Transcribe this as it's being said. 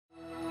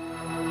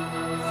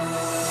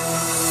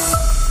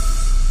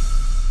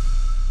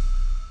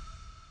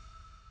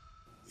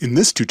In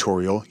this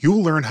tutorial, you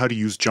will learn how to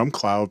use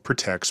JumpCloud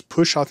Protect's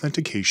push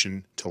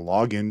authentication to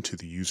log into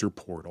the user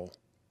portal.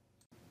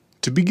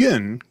 To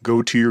begin,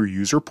 go to your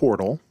user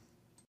portal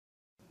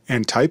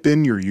and type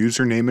in your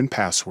username and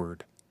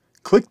password.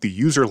 Click the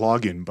User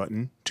Login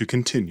button to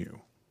continue.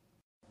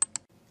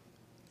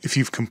 If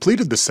you've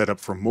completed the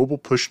setup for mobile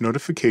push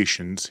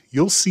notifications,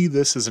 you'll see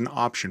this as an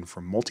option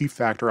for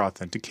multi-factor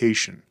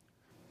authentication.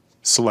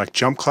 Select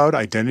JumpCloud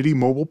Identity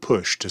Mobile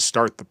Push to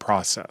start the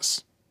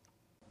process.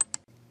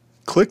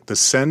 Click the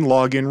Send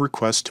Login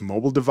Request to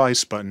Mobile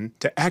Device button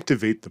to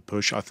activate the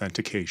push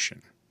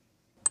authentication.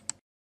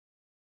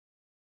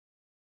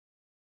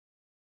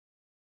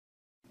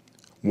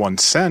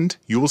 Once sent,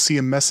 you will see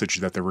a message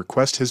that the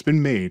request has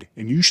been made,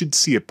 and you should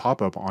see it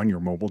pop up on your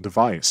mobile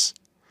device.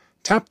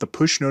 Tap the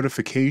push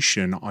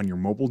notification on your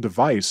mobile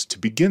device to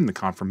begin the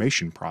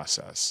confirmation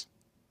process.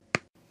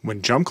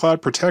 When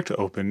JumpCloud Protect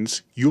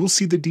opens, you will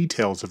see the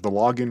details of the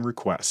login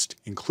request,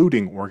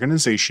 including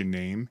organization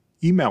name,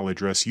 email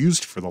address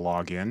used for the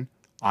login,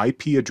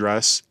 IP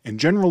address, and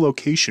general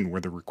location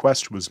where the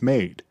request was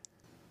made.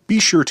 Be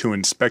sure to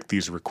inspect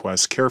these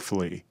requests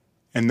carefully,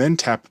 and then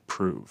tap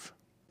Approve.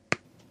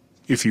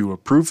 If you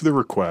approve the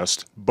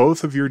request,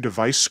 both of your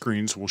device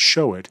screens will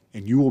show it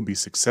and you will be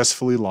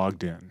successfully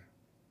logged in.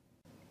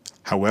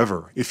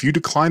 However, if you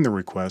decline the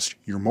request,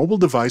 your mobile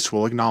device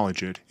will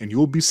acknowledge it and you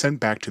will be sent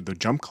back to the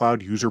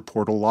JumpCloud User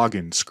Portal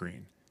login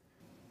screen.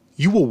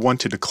 You will want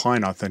to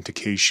decline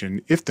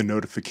authentication if the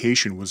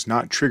notification was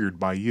not triggered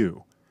by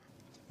you.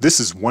 This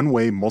is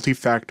one-way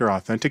multi-factor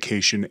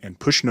authentication, and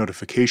push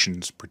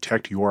notifications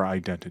protect your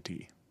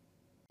identity.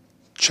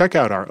 Check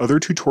out our other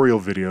tutorial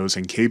videos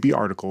and KB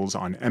articles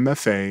on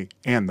MFA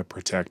and the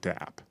Protect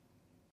app.